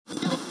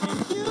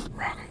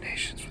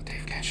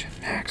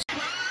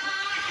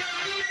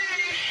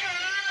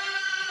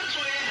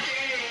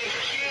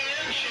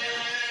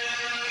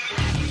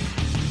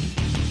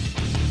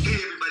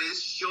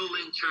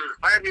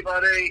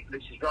everybody.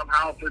 This is Rob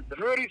Halford. The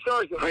Rudy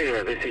Sergeant. Hi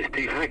there, this is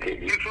Steve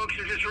Hackett. You folks,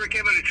 this is Rick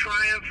Emmett of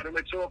Triumph, and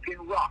we're talking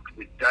rock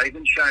with Dave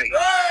and Shane.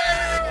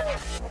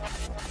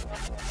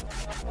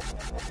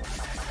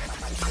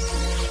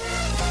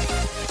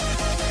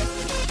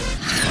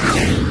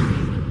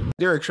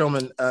 Derek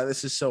Shulman,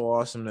 this is so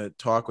awesome to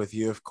talk with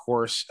you. Of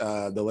course,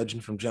 the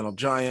legend from Gentle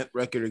Giant,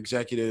 record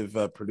executive,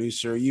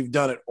 producer. You've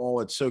done it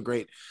all. It's so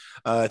great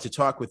to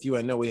talk with you.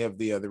 I know we have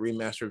the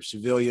remaster of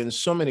Civilians.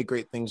 So many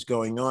great things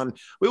going on.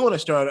 We want to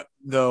start,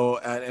 though,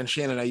 and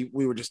Shane and I,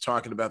 we were just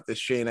talking about this.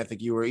 Shane, I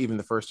think you were even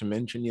the first to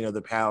mention,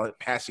 the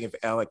passing of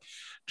Alec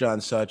John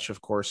Such, of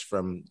course,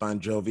 from Bon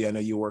Jovi. I know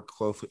you work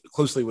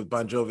closely with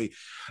Bon Jovi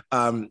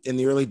in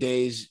the early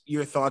days.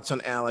 Your thoughts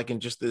on Alec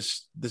and just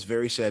this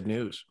very sad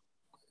news?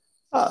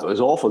 It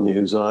was awful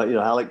news.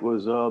 Alec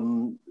was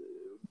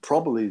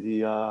probably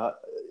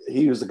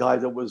he was the guy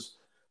that was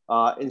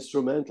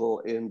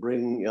instrumental in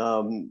bringing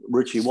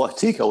Richie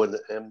Tico and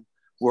him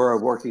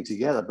were working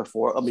together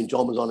before. I mean,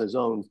 John was on his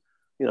own,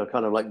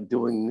 kind of like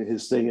doing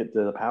his thing at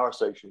the power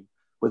station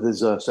with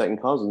his second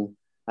cousin.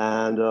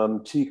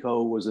 And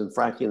Tico was in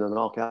Frankie and the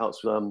Knockouts.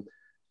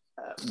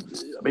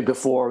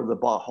 Before the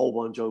whole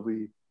Bon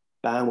Jovi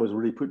band was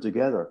really put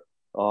together.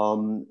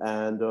 And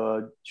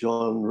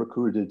John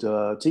recruited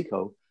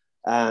Tico,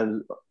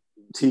 and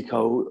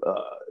Tico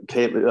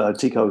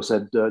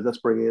said, let's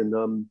bring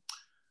in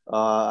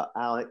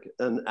Alec,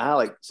 and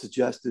Alec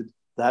suggested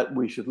that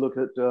we should look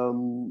at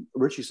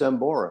Richie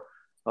Sambora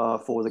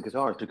for the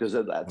guitar, because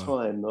at that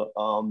time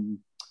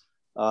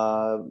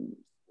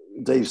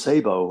Dave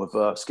Sabo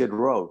of Skid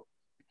Row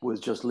was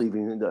just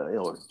leaving, it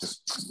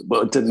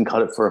didn't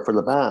cut it for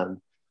the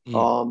band.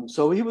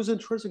 So he was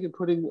interested in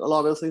putting a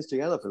lot of things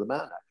together for the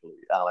band, actually,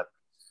 Alec.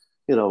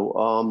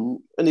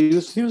 And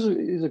he's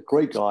a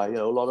great guy,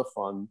 a lot of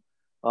fun,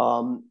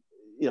 a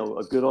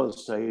good on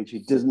stage.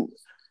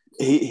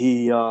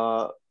 He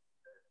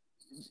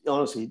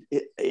honestly,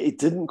 it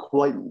didn't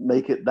quite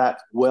make it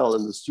that well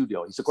in the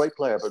studio. He's a great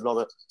player, but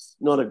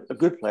not a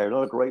good player,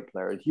 not a great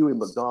player. And Huey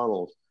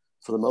McDonald,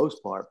 for the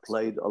most part,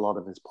 played a lot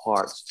of his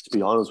parts, to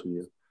be honest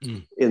with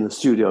you, in the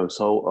studio.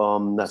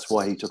 So that's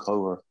why he took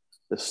over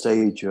the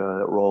stage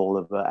role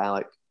of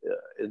Alec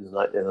in the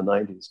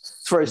 90s.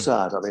 It's very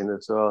sad. I mean,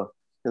 it's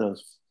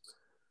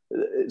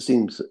it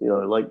seems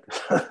like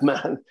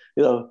man,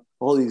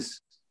 all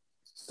these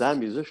damn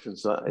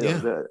musicians,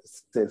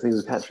 things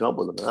are catching up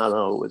with them. I don't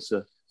know. It's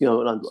and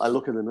I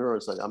look in the mirror.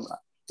 It's like I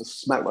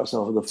smack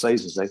myself in the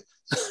face and say,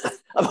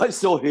 "Am I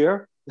still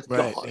here?"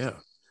 Right. God. Yeah.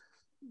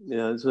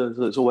 Yeah. It's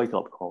a wake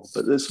up call,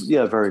 but it's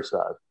very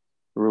sad.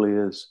 It really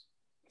is.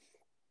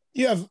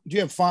 Do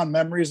you have fond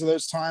memories of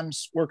those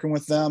times working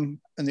with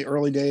them in the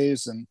early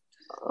days? And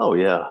oh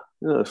yeah,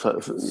 man,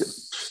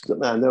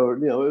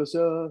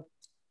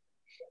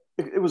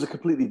 it was a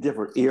completely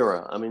different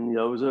era. I mean,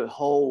 it was a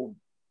whole,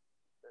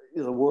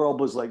 the world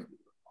was like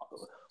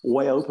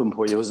way open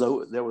for you.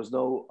 There was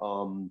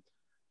no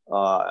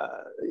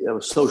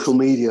social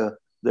media.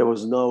 There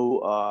was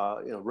no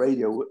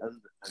radio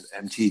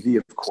and MTV,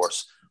 of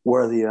course,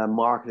 were the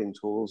marketing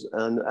tools,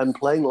 and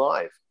playing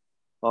live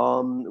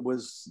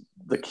was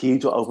the key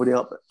to opening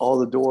up all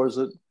the doors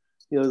that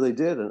they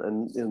did,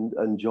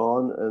 and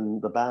John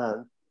and the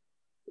band,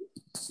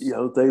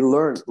 they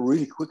learned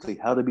really quickly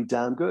how to be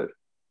damn good.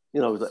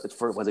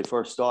 When they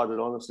first started,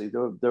 honestly,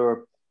 they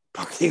were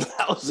pretty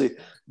lousy,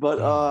 but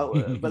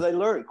they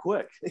learned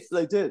quick.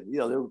 They did. They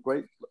were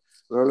great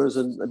learners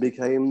and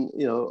became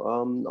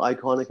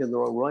iconic in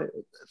their own right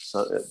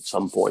at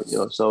some point.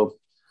 So,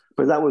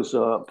 but that was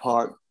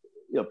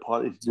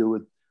partly to do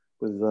with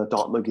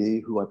Doc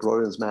McGee, who I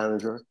brought in as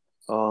manager.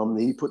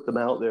 He put them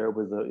out there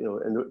with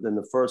in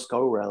the first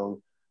go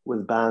round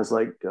with bands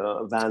like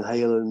Van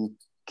Halen,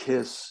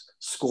 Kiss,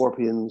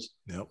 Scorpions,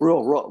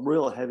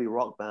 real heavy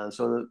rock bands,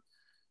 so that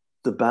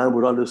the band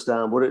would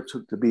understand what it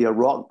took to be a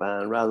rock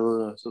band, rather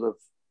than a sort of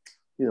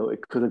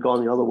it could have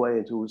gone the other way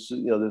into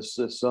this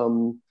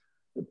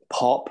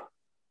pop,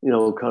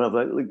 kind of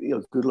like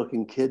good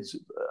looking kids,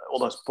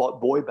 almost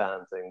boy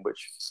band thing,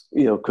 which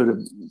could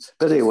have.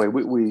 But anyway,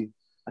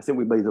 I think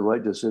we made the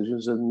right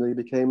decisions, and they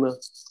became a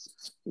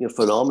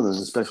phenomenon,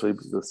 especially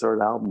the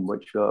third album,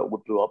 which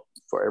blew up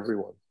for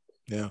everyone.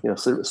 Yeah.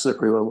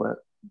 Slippery When Wet.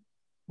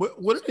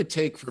 What did it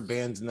take for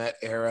bands in that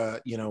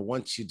era,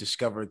 once you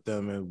discovered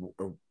them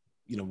or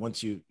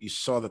once you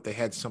saw that they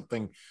had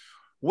something,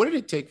 what did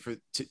it take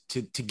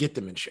to get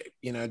them in shape?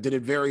 Did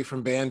it vary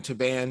from band to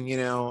band?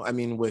 I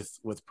mean, with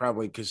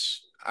probably,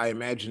 because I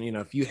imagine,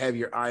 if you have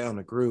your eye on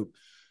a group,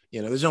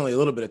 there's only a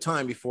little bit of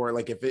time before,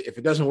 like, if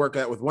it doesn't work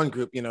out with one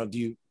group,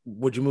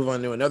 would you move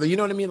on to another? You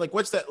know what I mean? Like,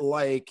 what's that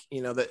like,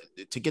 that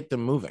to get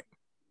them moving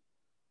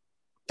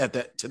at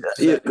that,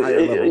 that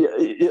higher level?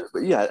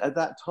 Yeah, at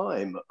that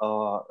time,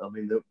 I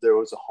mean, there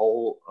was a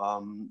whole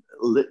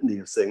litany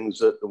of things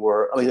that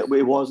were, I mean,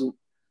 it wasn't,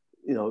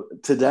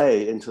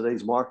 today, in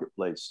today's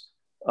marketplace,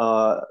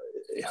 I'm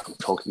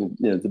talking,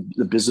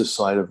 the business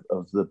side of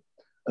the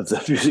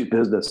music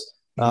business,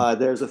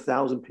 there's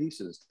 1,000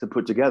 pieces to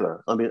put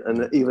together. I mean,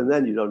 and even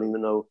then, you don't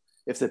even know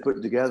if they put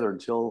it together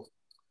until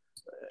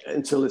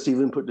it's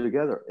even put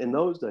together. In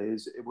those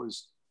days, it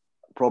was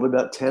probably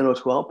about 10 or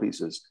 12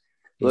 pieces.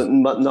 But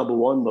number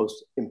one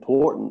most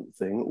important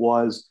thing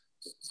was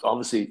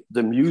obviously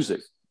the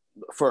music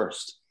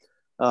first,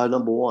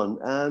 number one.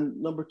 And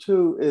number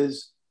two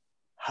is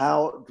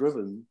how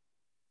driven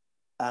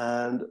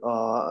and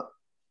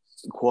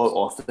quote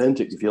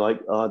authentic, if you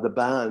like, the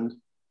band,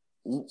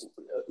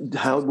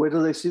 where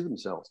do they see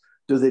themselves?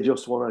 Do they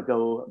just want to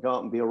go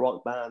out and be a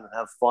rock band and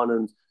have fun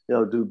and, you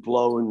know, do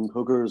blow and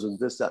hookers and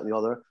this, that, and the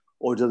other?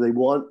 Or do they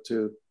want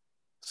to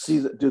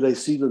do they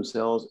see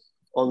themselves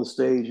on the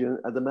stage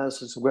at the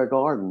Madison Square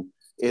Garden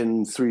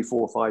in 3,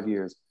 4, 5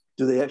 years?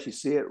 Do they actually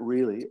see it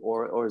really?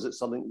 Or is it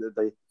something that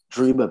they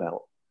dream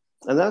about?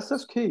 And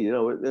that's key, you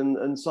know,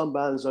 and some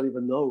bands don't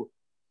even know.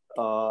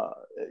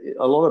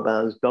 A lot of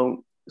bands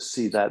don't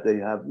see that. They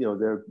have, you know,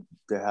 they're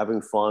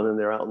having fun and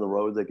they're out on the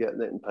road, they're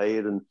getting it and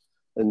paid and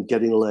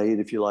getting laid,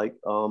 if you like.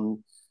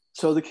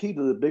 So the key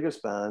to the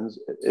biggest bands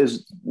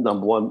is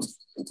number one,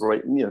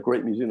 great music.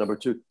 Number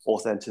two,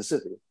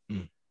 authenticity,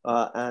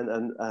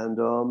 and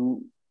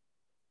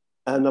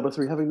number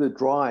three, having the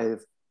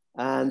drive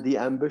and the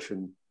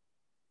ambition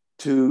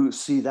to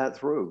see that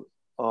through.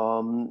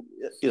 You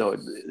know,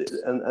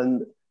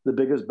 and the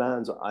biggest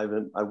bands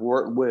I've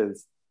worked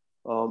with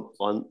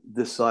on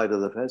this side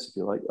of the fence, if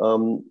you like,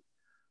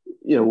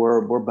 you know,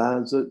 were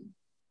bands that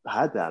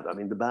had that. I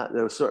mean,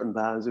 there were certain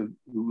bands who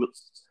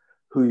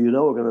you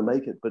know are going to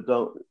make it, but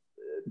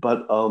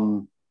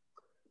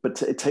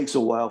it takes a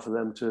while for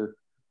them to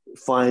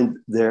find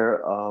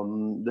their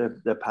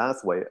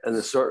pathway. And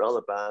there's certain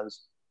other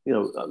bands, you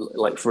know,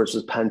 like for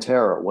instance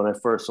Pantera. When I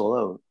first saw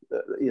them,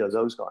 you know,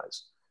 those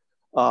guys.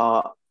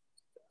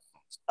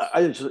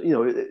 I just, you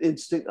know,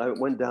 instinct. I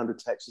went down to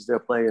Texas. They're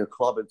playing a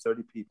club at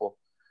 30 people.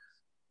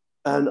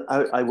 And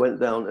I went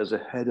down as a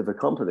head of a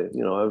company.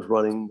 You know, I was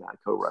running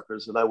Atco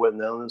Records, and I went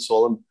down and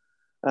saw them.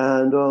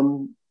 And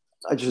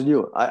I just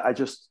knew it. I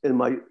just, in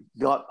my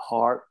gut,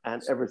 heart,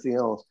 and everything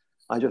else,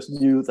 I just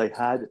knew they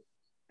had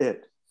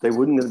it. They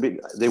were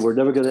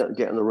never going to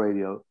get on the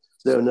radio.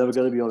 They were never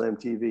going to be on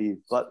MTV.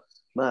 But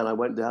man, I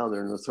went down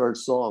there, and the third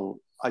song,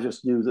 I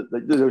just knew that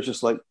there was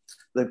just like,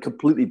 they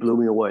completely blew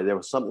me away. There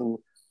was something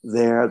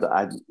there that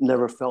I'd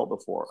never felt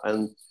before.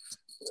 And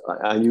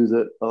I knew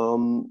that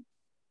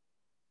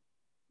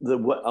the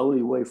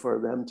only way for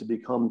them to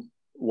become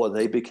what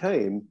they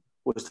became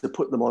was to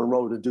put them on a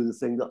road and do the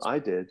thing that I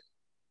did,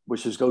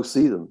 which is go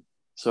see them.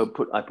 So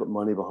I put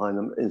money behind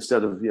them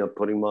instead of, you know,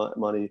 putting my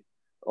money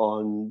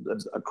on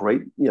a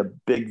great, you know,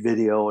 big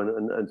video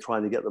and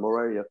trying to get them on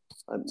radio.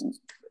 I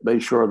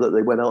made sure that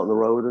they went out on the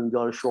road and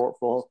got a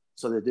shortfall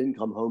so they didn't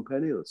come home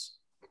penniless.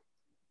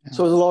 Yeah.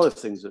 So there's a lot of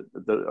things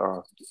that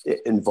are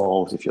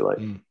involved, if you like.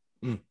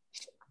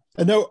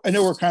 I know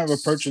we're kind of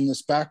approaching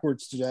this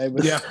backwards today,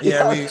 but we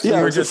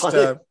were just.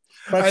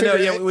 I know,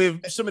 yeah, we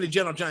have so many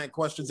Gentle Giant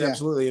questions,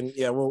 absolutely, and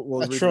yeah,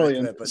 we'll a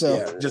trillion. That, but so,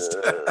 yeah, just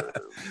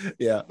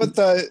yeah. But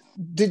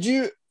did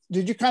you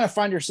kind of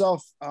find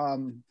yourself?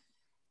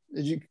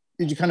 Did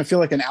you kind of feel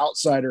like an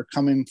outsider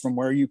coming from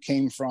where you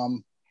came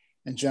from,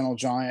 in Gentle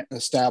Giant,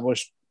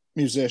 established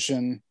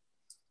musician,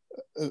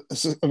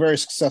 a very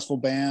successful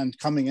band,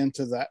 coming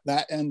into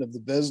that end of the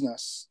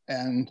business?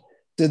 And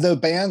did the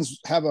bands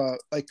have a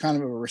kind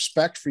of a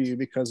respect for you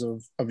because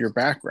of your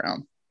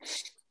background?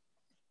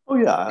 Oh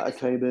yeah, I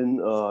came in.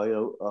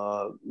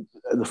 The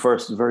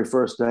very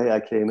first day I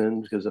came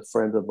in because a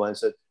friend of mine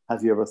said,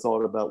 "Have you ever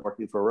thought about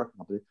working for a record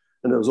company?"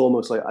 And it was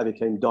almost like I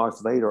became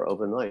Darth Vader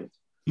overnight,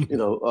 you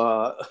know.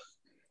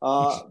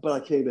 But I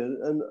came in,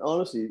 and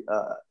honestly,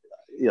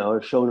 you know, I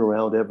was shown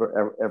around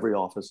every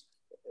office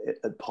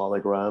at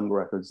Polygram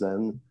Records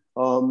then.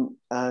 And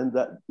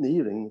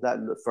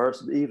that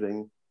first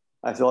evening,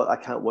 I thought, I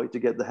can't wait to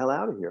get the hell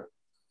out of here.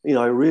 You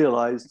know, I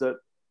realized that,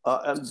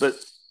 but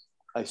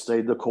I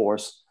stayed the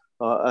course.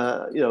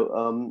 But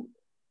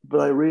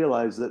I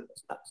realized that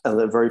on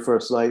that very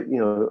first night, you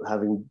know,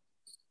 having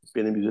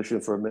been a musician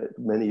for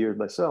many years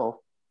myself,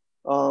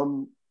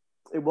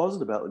 it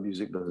wasn't about the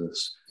music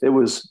business. It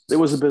was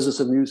a business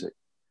of music.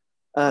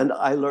 And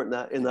I learned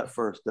that in that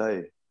first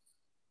day.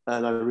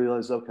 And I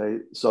realized, okay,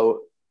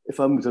 so if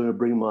I'm going to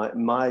bring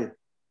my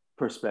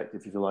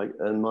perspective, if you like,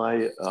 and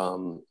my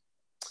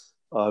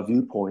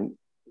viewpoint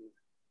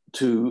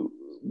to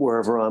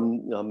wherever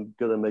I'm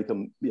going to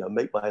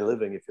make my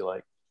living, if you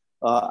like,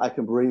 I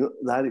can bring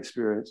that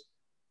experience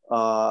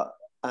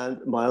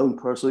and my own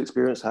personal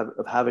experience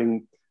of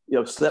having, you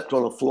know, slept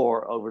on a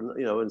floor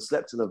and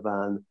slept in a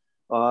van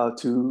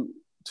to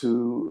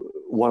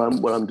what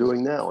I'm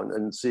doing now,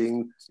 and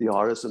seeing the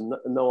artists, and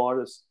no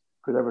artist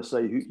could ever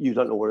say you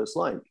don't know what it's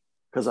like,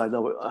 because I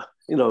know it,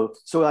 you know.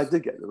 So I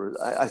think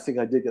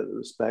I did get the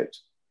respect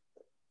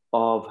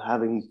of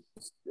having,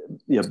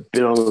 you know,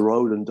 been on the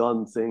road and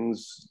done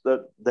things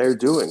that they're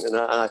doing, and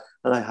I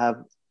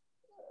have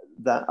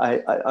that.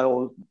 I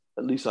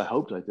at least I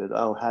hoped I did.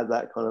 I had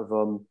that kind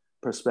of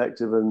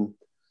perspective and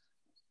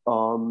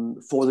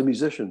for the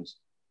musicians,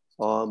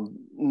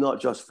 not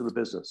just for the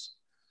business.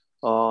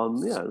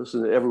 Yeah,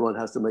 listen, everyone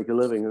has to make a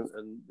living,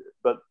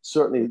 but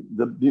certainly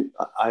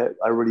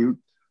I really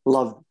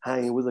loved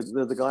hanging with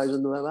the guys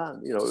in the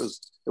band. You know,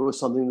 it was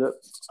something that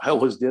I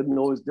always did and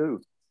always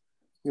do.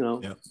 You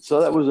know, Yeah.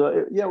 so that was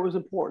it was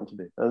important to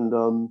me,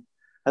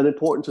 and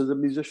important to the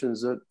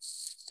musicians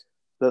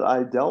that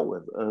I dealt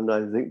with, and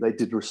I think they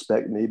did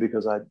respect me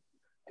because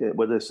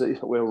when they say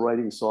we're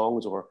writing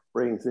songs or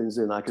bringing things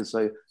in, I could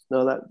say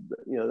no, that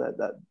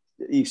that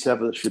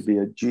E7 should be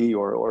a G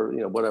or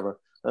whatever,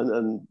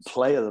 and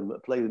play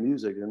the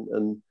music,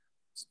 and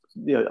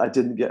I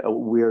didn't get a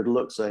weird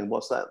look saying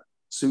what's that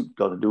suit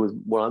got to do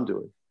with what I'm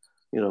doing,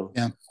 you know.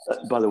 Yeah.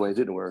 By the way, I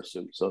didn't wear a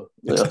suit, so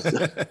yeah.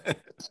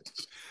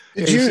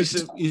 You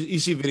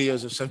see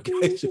videos of some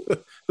guys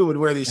who would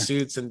wear these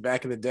suits, and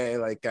back in the day,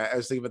 like I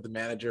was thinking about the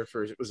manager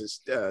for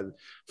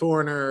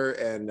Foreigner,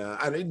 and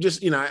I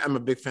just I'm a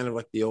big fan of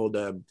like the old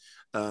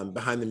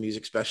behind the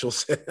music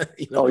specials.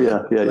 Oh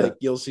yeah, like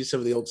you'll see some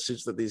of the old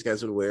suits that these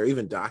guys would wear,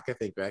 even Doc, I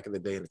think back in the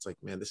day, and it's like,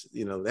 man, this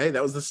hey,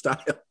 that was the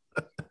style.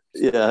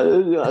 Yeah,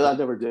 I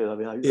never did. I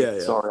mean,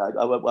 sorry,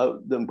 I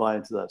didn't buy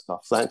into that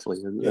stuff,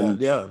 thankfully.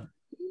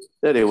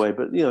 Anyway,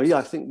 but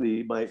I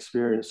think my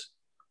experience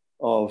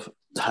of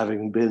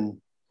having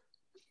been,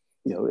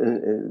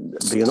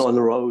 being on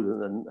the road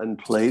and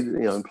played,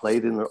 and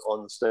played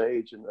on the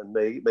stage and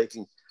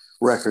making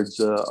records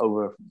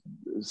over,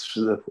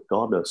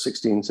 God knows,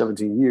 16,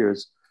 17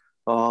 years,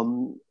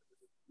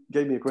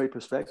 gave me a great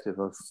perspective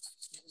of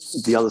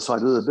the other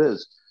side of the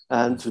biz.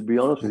 And to be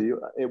honest with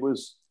you, it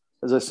was,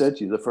 as I said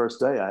to you, the first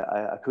day,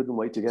 I couldn't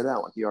wait to get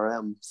out. Here I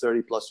am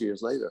 30 plus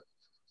years later,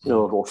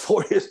 or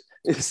 40 years,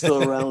 it's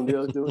still around,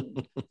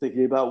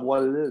 thinking about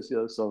what it is,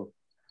 so.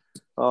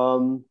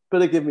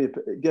 But it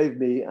gave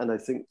me, and I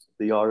think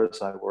the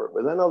artists I work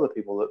with and other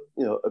people that,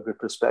 a good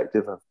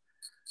perspective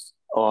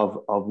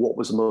of what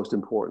was the most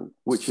important,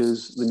 which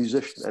is the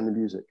musician and the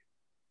music.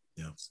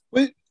 Yeah.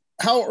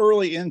 How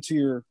early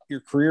into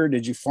your career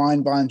did you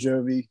find Bon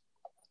Jovi,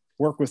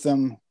 work with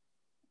them,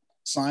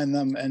 sign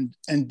them,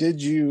 and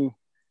did you?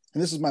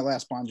 And this is my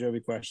last Bon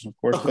Jovi question, of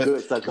course.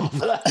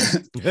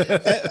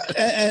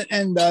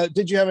 And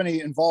did you have any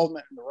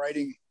involvement in the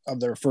writing of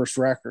their first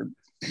record?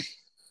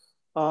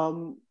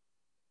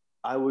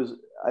 I was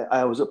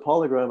at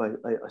Polygram.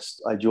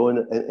 I joined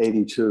in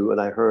 '82, and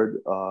I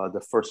heard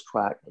the first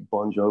track of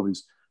Bon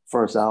Jovi's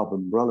first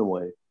album,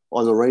 Runaway,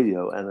 on the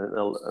radio, and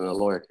a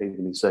lawyer came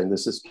to me saying,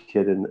 "This is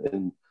kid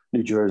in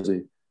New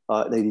Jersey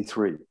in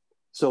 '83."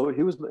 So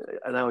he was,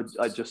 and I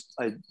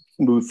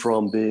moved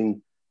from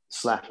being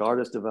 /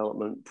 artist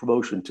development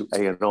promotion to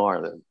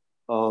A&R then,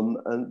 and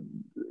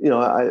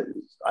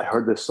I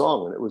heard this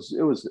song, and it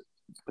was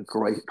a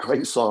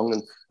great song,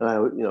 and I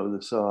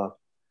this.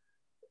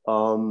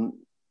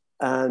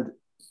 And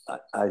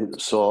I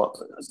saw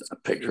a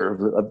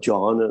picture of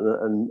John,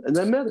 and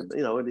I met him,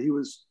 and he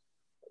was,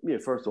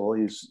 first of all,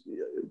 he's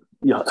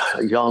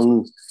a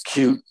young,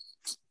 cute,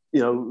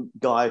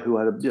 guy who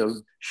had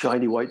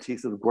shiny white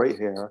teeth and great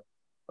hair,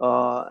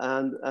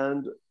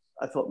 and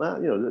I thought,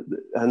 man,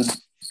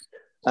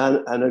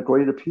 and a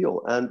great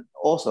appeal, and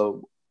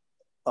also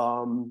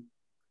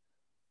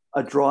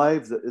a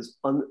drive that is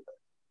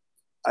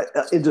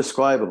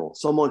indescribable.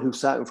 Someone who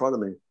sat in front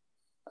of me.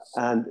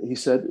 And he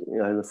said,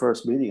 in the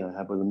first meeting I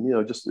had with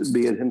him, just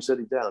me and him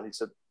sitting down, he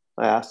said,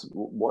 I asked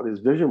what his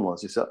vision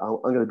was. He said,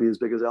 I'm going to be as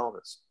big as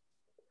Elvis.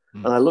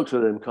 And I looked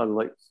at him kind of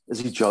like, is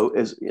he joke?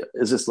 Is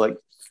this like,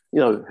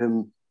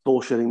 him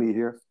bullshitting me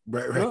here?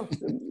 Right.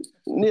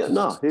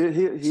 No,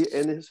 he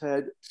in his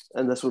head,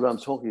 and that's what I'm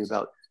talking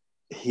about.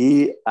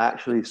 He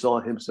actually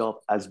saw himself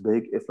as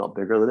big, if not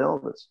bigger than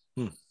Elvis.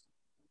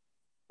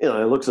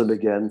 I looked at him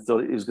again,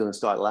 thought he was going to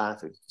start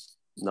laughing.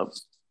 Nope.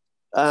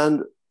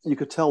 And you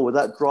could tell with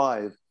that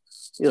drive,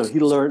 he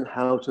learned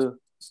how to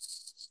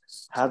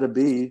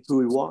be who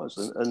he was,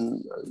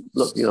 and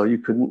look, you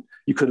couldn't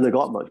have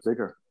got much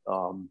bigger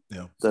than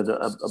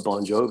a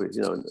Bon Jovi,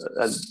 and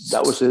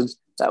that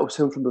was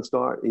him from the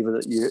start, even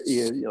at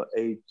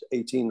age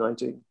 18,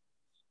 19.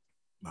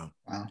 Wow.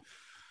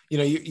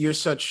 You're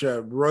such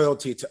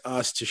royalty to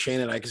us, to Shane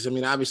and I, because I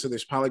mean, obviously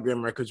there's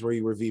Polygram Records where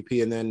you were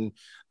VP, and then,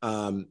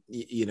 and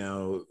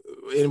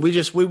we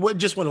just want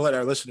to let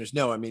our listeners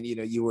know. I mean,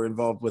 you were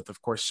involved with,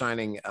 of course,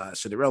 signing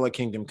Cinderella,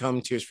 Kingdom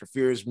Come, Tears for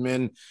Fears,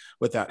 Men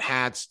Without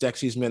Hats,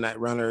 Dexy's Midnight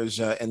Runners,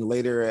 and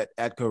later at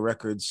Atco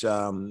Records,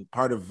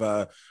 part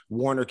of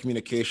Warner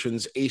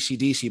Communications,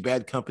 AC/DC,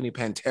 Bad Company,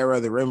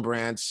 Pantera, the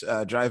Rembrandts,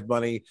 Drive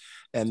Bunny,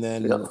 and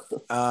then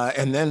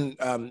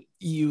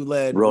you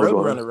led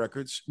Roadrunner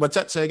Records. What's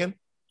that? Say again?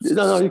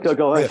 No, you can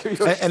go ahead.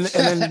 Yeah. And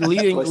then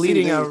leading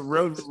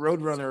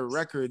Roadrunner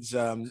Records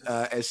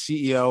as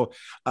CEO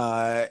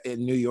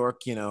in New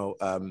York,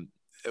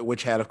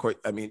 which had, of course,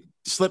 I mean,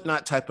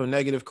 Slipknot, Typo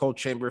Negative, Cold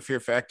Chamber, Fear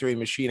Factory,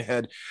 Machine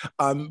Head.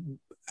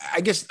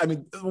 I guess, I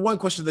mean, one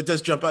question that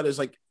does jump out is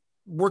like,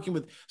 working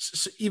with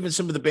even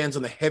some of the bands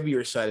on the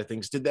heavier side of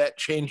things, did that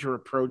change your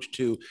approach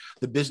to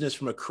the business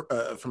from a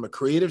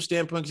creative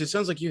standpoint? Because it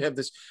sounds like you have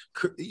this,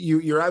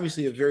 you're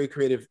obviously a very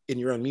creative in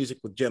your own music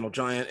with Gentle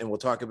Giant, and we'll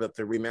talk about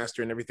the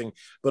remaster and everything,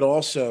 but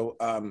also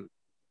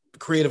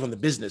creative on the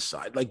business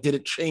side. Like, did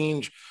it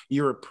change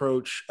your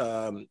approach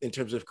in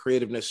terms of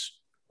creativeness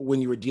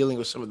when you were dealing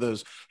with some of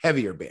those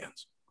heavier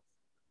bands?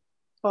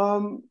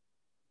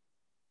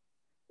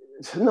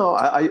 No,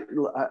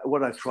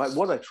 what I try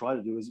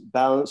to do is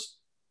balance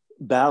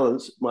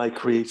my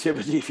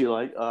creativity, if you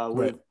like,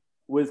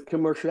 with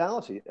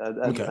commerciality, but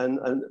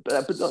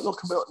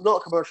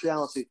not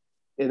commerciality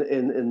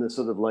in the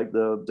sort of like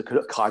the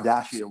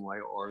Kardashian way,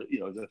 or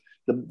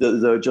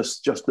the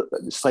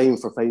just fame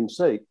for fame's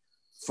sake.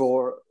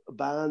 For a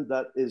band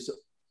that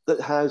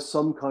has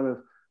some kind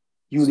of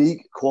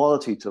unique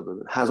quality to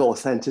them, has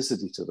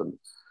authenticity to them.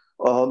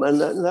 And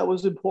that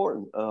was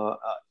important.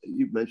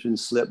 You mentioned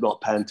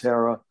Slipknot,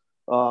 Pantera,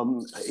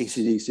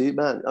 AC/DC.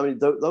 Man, I mean,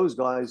 those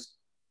guys,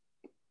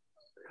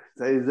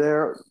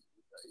 they're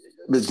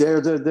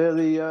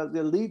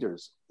the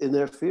leaders in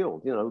their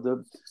field.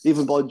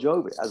 Even Bon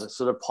Jovi, as a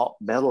sort of pop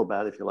metal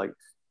band, if you like,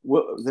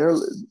 they're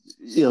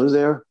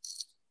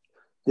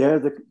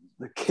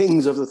the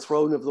kings of the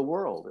throne of the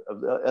world,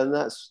 and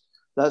that's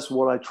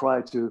what I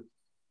try to.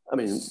 I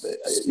mean,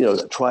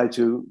 try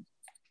to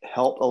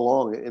help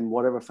along in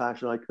whatever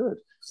fashion I could.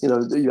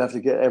 You have to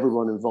get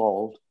everyone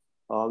involved.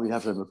 You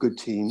have to have a good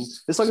team.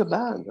 It's like a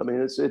band. I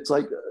mean, it's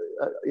like,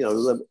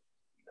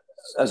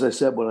 as I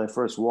said, when I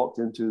first walked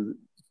into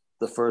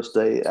the first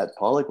day at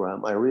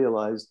Polygram, I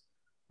realized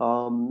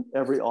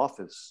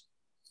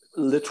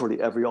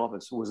literally every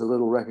office was a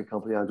little record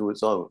company unto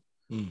its own.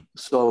 Mm.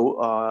 So,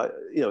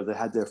 they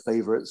had their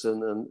favorites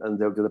and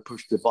they were going to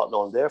push the button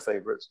on their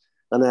favorites.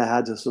 And I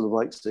had to sort of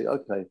like say,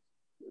 okay,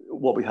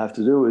 what we have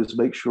to do is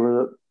make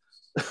sure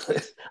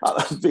that,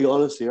 I'll be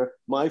honest here,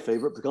 my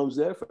favorite becomes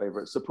their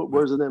favorite. So put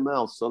words in their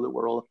mouth so that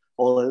we're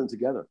all in it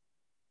together.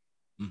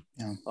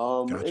 Yeah.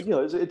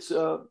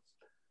 Gotcha.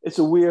 It's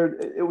a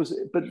weird. It was,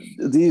 but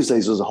these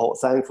days as a whole,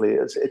 thankfully,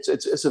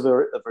 it's a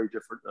very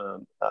different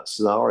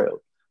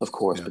scenario, of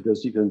course,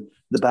 because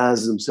the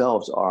bands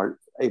themselves are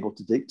able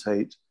to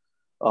dictate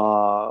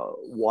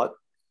what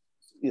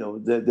they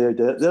don't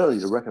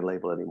need a record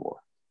label anymore.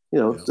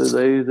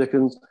 They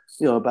can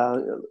a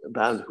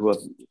band who are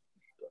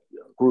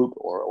group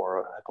or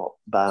a hip hop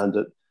band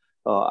that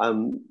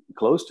I'm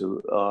close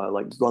to,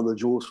 like Run the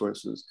Jewels, for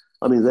instance.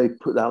 I mean, they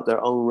put out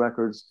their own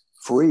records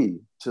free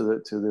to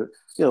the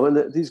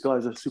and these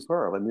guys are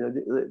superb. I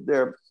mean,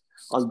 they're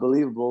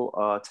unbelievable,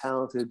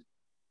 talented.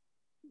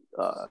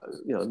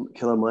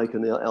 Killer Mike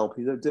and the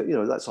LP.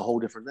 That's a whole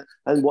different thing.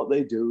 And what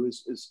they do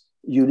is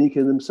unique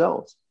in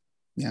themselves.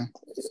 Yeah.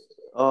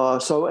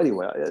 So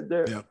anyway,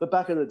 but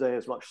back in the day,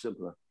 it's much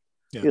simpler.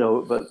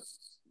 Yeah. But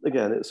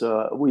again, it's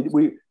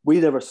we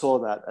never saw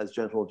that as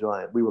Gentle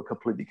Giant. We were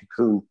completely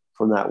cocooned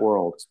from that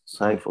world,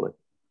 thankfully.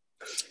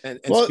 And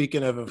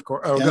speaking of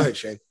course, go ahead,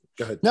 Shane.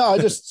 Go ahead. No,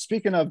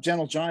 speaking of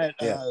Gentle Giant,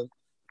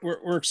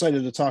 we're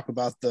excited to talk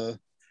about the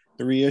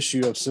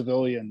reissue of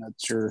Civilian.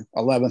 That's your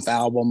 11th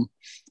album.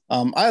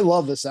 I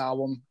love this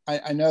album.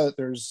 I know that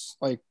there's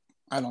I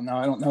don't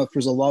know if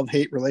there's a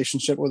love-hate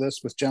relationship with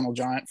this with Gentle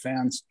Giant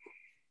fans,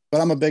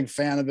 but I'm a big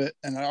fan of it.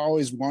 And I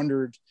always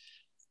wondered,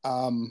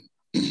 and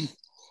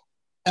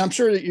I'm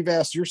sure that you've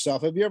asked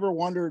yourself, have you ever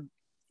wondered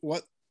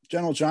what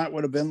Gentle Giant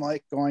would have been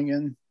like going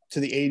into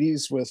the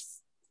 80s with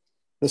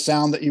the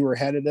sound that you were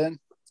headed in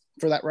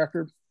for that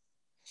record?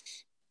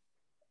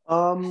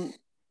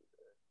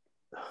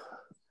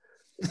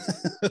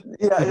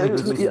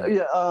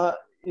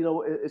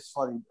 It's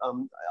funny.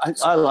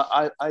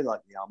 I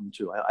like the album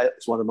too.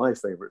 It's one of my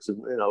favorites,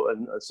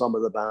 and some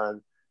of the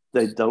band,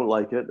 they don't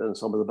like it, and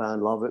some of the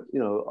band love it.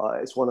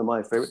 It's one of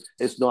my favorites.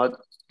 It's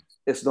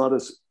not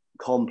as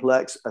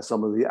complex as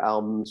some of the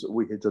albums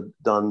we had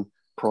done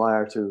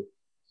prior to,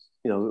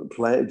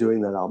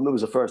 doing that album. It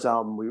was the first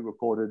album we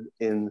recorded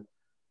in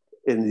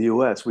the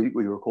US. We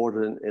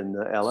recorded in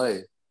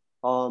LA,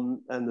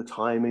 and the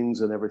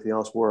timings and everything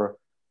else were,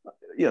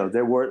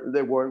 they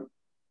weren't.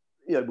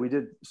 We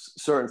did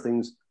certain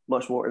things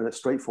much more in a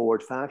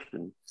straightforward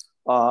fashion,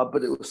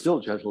 but it was still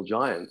Gentle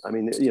Giant. I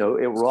mean,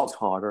 it rocked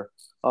harder,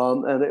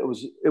 and it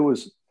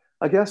was.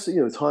 I guess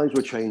times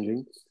were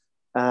changing,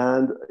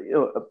 and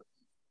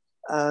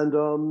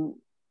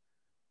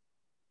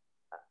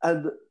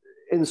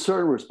in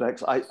certain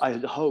respects, I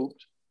had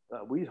hoped,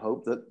 we'd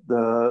hoped that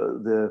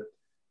the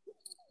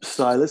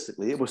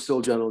stylistically it was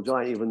still Gentle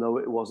Giant, even though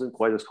it wasn't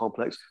quite as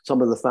complex.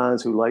 Some of the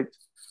fans who liked,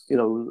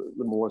 the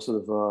more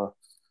sort of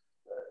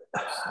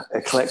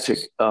eclectic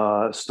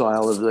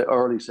style of the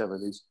early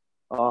 70s,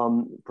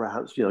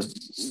 perhaps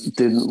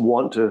didn't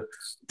want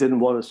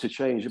us to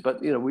change. But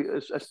we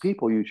as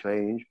people, you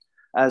change.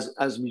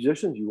 As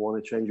musicians, you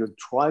want to change or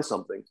try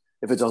something.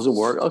 If it doesn't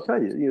work, okay,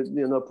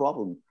 no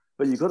problem.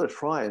 But you've got to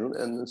try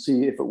and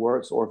see if it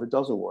works or if it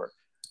doesn't work.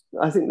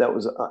 I think that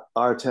was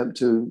our attempt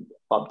to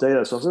update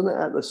ourselves. And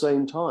at the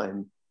same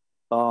time,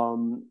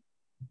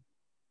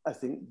 I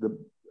think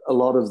a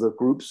lot of the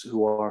groups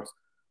who are,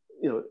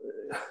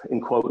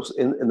 in quotes,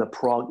 in the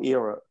prog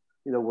era,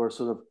 were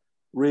sort of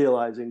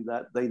realizing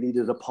that they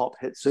needed a pop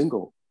hit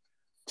single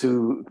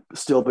to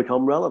still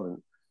become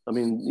relevant. I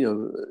mean,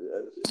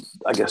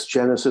 I guess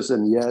Genesis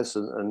and Yes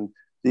and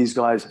these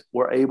guys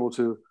were able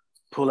to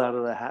pull out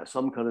of their hat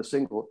some kind of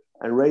single,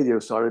 and radio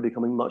started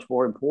becoming much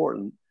more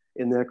important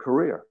in their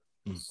career.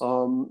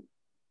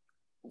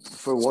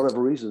 For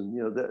whatever reason,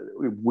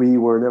 we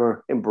were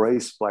never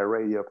embraced by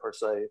radio per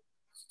se.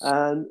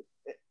 And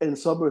in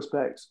some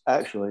respects,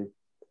 actually,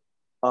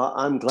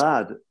 I'm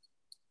glad.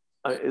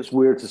 It's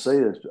weird to say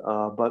this,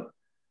 but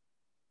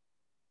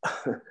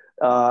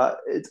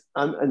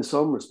in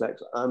some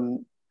respects,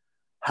 I'm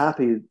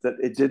happy that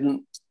it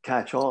didn't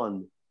catch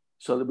on,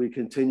 so that we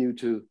continue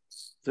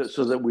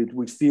so that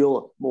we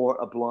feel more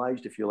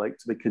obliged, if you like,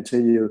 to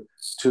continue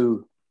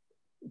to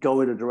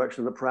go in a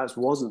direction that perhaps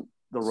wasn't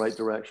the right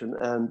direction,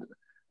 and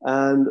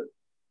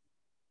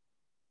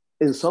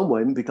in some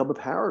way become a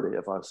parody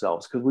of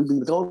ourselves, because we've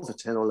been going for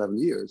 10 or 11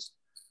 years.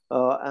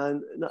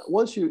 And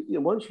once you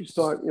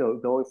start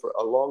going for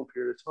a long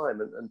period of time,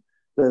 and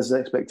there's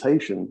an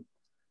expectation,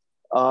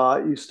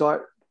 you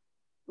start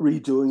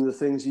redoing the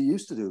things you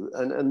used to do,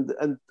 and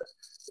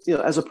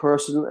as a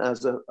person,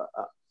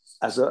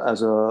 as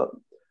a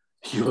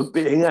human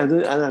being,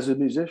 and as a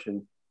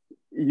musician,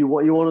 you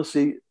want to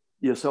see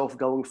yourself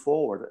going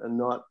forward and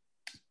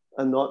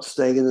not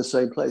staying in the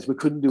same place. We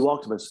couldn't do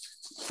Octopus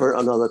for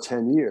another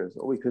 10 years,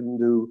 or we couldn't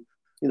do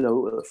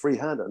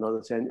Freehand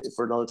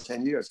for another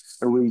 10 years,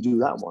 and redo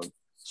that one.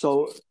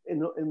 So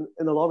in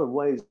a lot of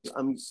ways,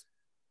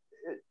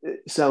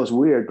 it sounds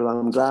weird, but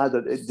I'm glad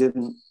that it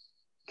didn't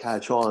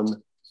catch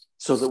on,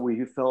 so that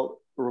we felt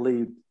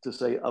relieved to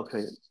say,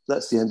 okay,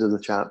 that's the end of the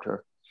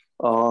chapter.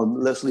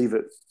 Let's leave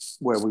it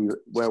where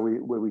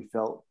we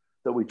felt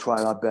that we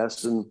tried our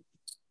best, and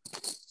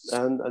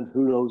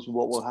who knows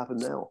what will happen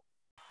now.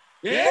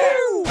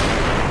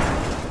 Yeah!